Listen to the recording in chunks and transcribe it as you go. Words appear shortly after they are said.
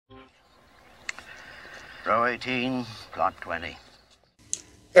Row 18, plot 20. Hey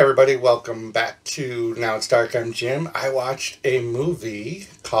everybody, welcome back to Now It's Dark. I'm Jim. I watched a movie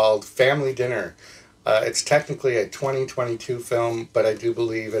called Family Dinner. It's technically a 2022 film, but I do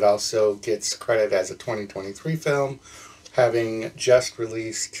believe it also gets credit as a 2023 film, having just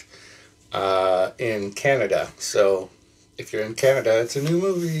released in Canada. So if you're in Canada, it's a new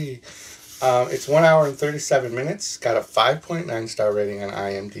movie. It's 1 hour and 37 minutes, got a 5.9 star rating on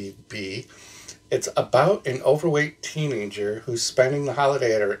IMDb. It's about an overweight teenager who's spending the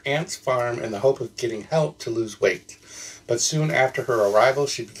holiday at her aunt's farm in the hope of getting help to lose weight. But soon after her arrival,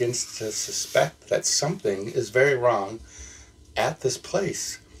 she begins to suspect that something is very wrong at this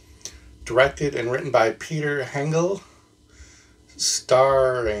place. Directed and written by Peter Hengl,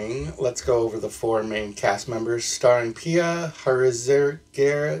 starring, let's go over the four main cast members, starring Pia Zeger,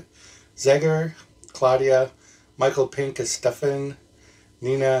 Claudia, Michael Pink as Stefan,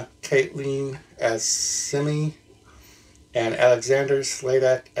 Nina Caitlin as Simi, and Alexander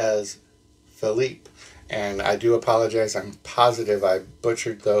Sladek as Philippe. And I do apologize, I'm positive I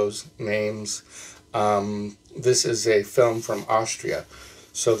butchered those names. This is a film from Austria,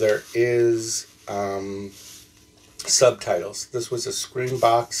 so there is subtitles. This was a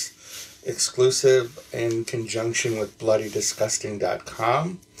Screenbox exclusive in conjunction with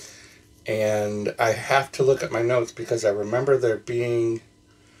BloodyDisgusting.com. And I have to look at my notes because I remember there being,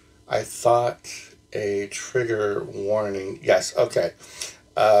 I thought, a trigger warning. Yes, okay.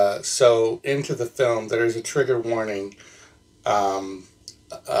 So into the film, there's a trigger warning.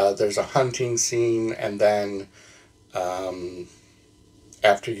 There's a hunting scene, and then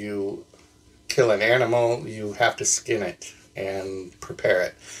after you kill an animal, you have to skin it and prepare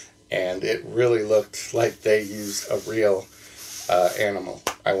it. And it really looked like they used a real animal.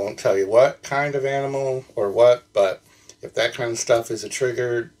 I won't tell you what kind of animal or what, but if that kind of stuff is a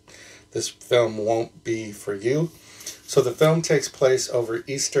trigger, this film won't be for you. So the film takes place over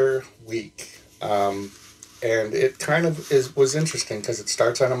Easter week, and it kind of was interesting because it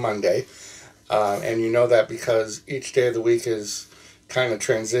starts on a Monday, and you know that because each day of the week is kind of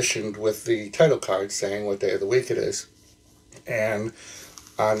transitioned with the title card saying what day of the week it is. And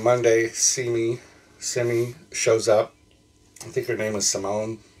on Monday, Simi shows up. I think her name is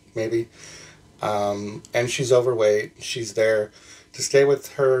Simone, maybe. And she's overweight. She's there to stay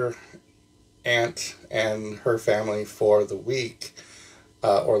with her aunt and her family for the week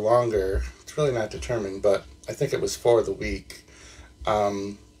or longer. It's really not determined, but I think it was for the week.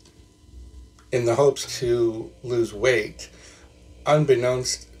 In the hopes to lose weight,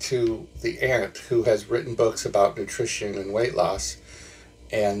 unbeknownst to the aunt who has written books about nutrition and weight loss.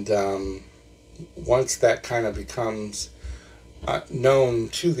 And once that kind of becomes known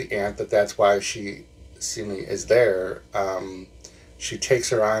to the aunt that that's why Simi is there, she takes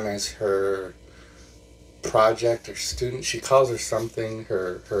her on as her project or student. She calls her something,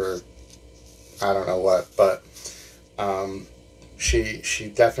 her I don't know what, but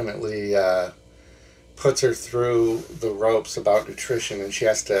she definitely puts her through the ropes about nutrition, and she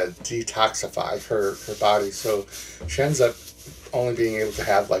has to detoxify her body. So she ends up only being able to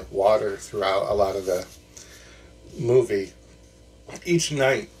have like water throughout a lot of the movie. Each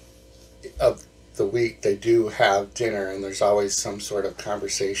night of the week they do have dinner, and there's always some sort of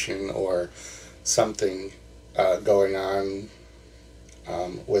conversation or something going on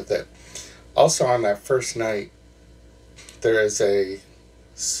with it. Also on that first night there is a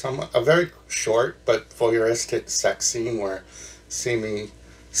very short but voyeuristic sex scene where Simi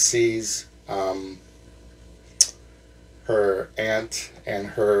sees her aunt and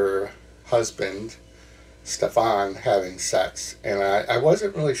her husband Stefan having sex, and I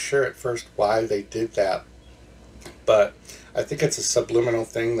wasn't really sure at first why they did that, but I think it's a subliminal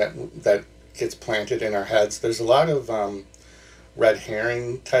thing that gets planted in our heads. There's a lot of red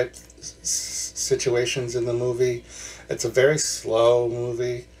herring type situations in the movie. It's a very slow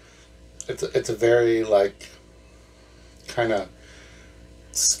movie. It's a very like kind of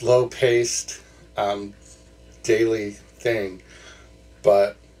slow paced daily thing,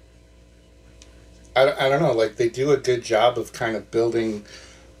 but I don't know, like they do a good job of kind of building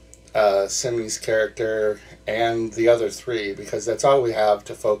Simi's character and the other three, because that's all we have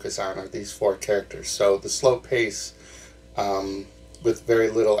to focus on are these four characters. So the slow pace with very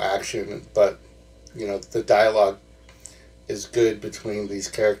little action, but you know the dialogue is good between these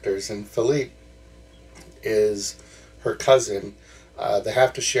characters. And Philippe is her cousin. They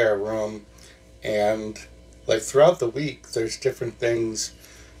have to share a room, and like throughout the week there's different things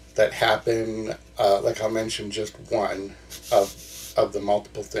that happen. Like I'll mention just one of the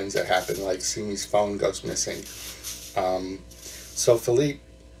multiple things that happen, like Simi's phone goes missing. So Philippe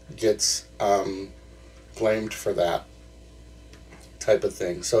gets blamed for that type of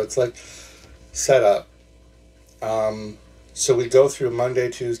thing. So it's like set up. So we go through Monday,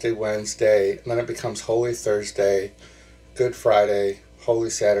 Tuesday, Wednesday, and then it becomes Holy Thursday, Good Friday, Holy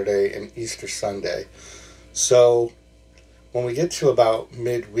Saturday, and Easter Sunday. So when we get to about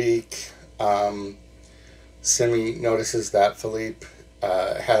midweek, Simi notices that Philippe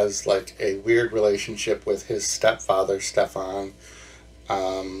has like a weird relationship with his stepfather, Stefan,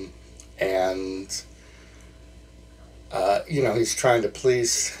 and he's trying to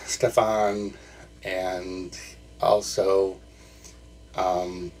please Stefan, and also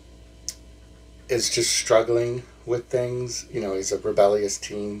is just struggling with things. He's a rebellious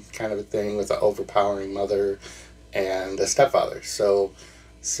teen kind of a thing with an overpowering mother and a stepfather. So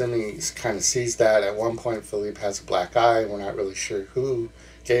Simi kind of sees that. At one point, Philippe has a black eye. We're not really sure who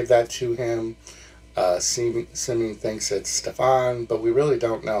gave that to him. Simi thinks it's Stefan, but we really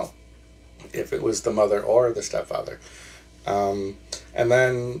don't know if it was the mother or the stepfather. And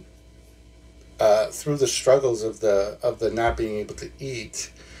then through the struggles of the not being able to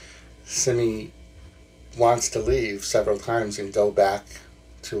eat, Simi wants to leave several times and go back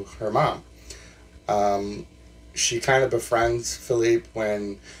to her mom. She kind of befriends Philippe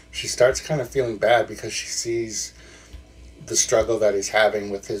when she starts kind of feeling bad because she sees the struggle that he's having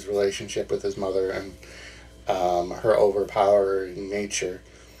with his relationship with his mother and her overpowering nature.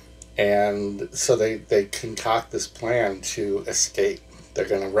 And so they concoct this plan to escape. They're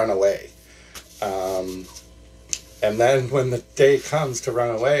going to run away. And then when the day comes to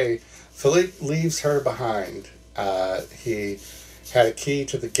run away, Philippe leaves her behind. He had a key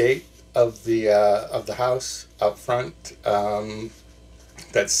to the gate of the house out front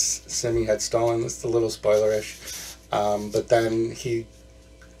that Simi had stolen. It's a little spoilerish. But then he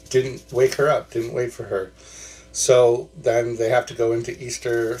didn't wake her up, didn't wait for her. So then they have to go into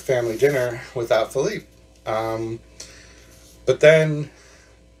Easter family dinner without Philippe. But then,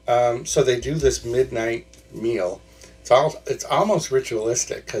 so they do this midnight meal. It's almost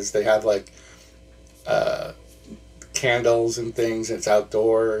ritualistic because they have like candles and things. It's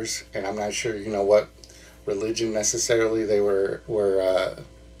outdoors, and I'm not sure what religion necessarily they were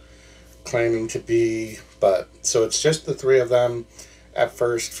claiming to be. But so it's just the three of them at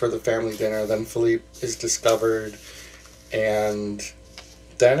first for the family dinner. Then Philippe is discovered, and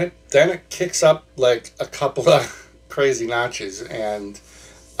then it kicks up like a couple of crazy notches, and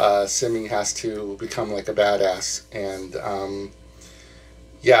Simi has to become like a badass. And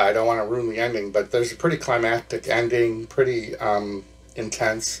I don't want to ruin the ending, but there's a pretty climactic ending, pretty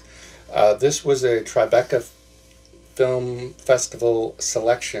intense. This was a Tribeca Film Festival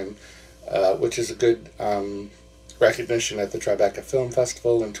selection, which is a good recognition at the Tribeca Film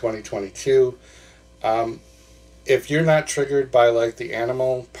Festival in 2022. If you're not triggered by like the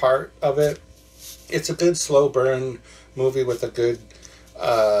animal part of it, it's a good slow burn movie with a good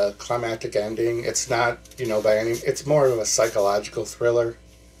climactic ending. It's not, it's more of a psychological thriller,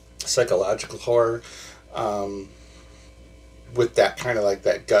 psychological horror, with that kind of like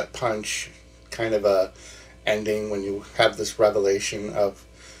that gut punch kind of a ending when you have this revelation of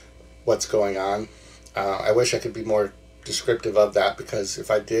what's going on. I wish I could be more descriptive of that, because if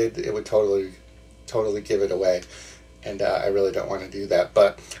I did, it would totally give it away. And I really don't want to do that.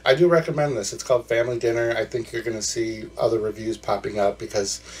 But I do recommend this. It's called Family Dinner. I think you're going to see other reviews popping up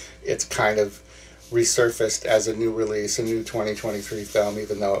because it's kind of resurfaced as a new release, a new 2023 film,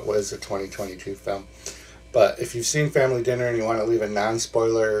 even though it was a 2022 film. But if you've seen Family Dinner and you want to leave a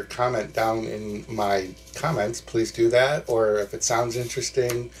non-spoiler comment down in my comments, please do that. Or if it sounds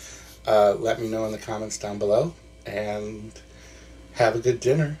interesting, let me know in the comments down below. And have a good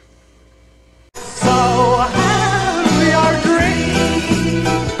dinner. So have your drink,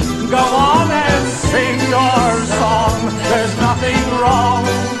 go on and sing your song. There's nothing wrong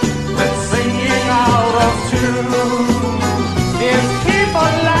with singing out of tune. If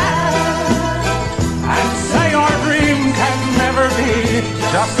people laugh and say your dream can never be,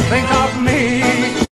 just think of me.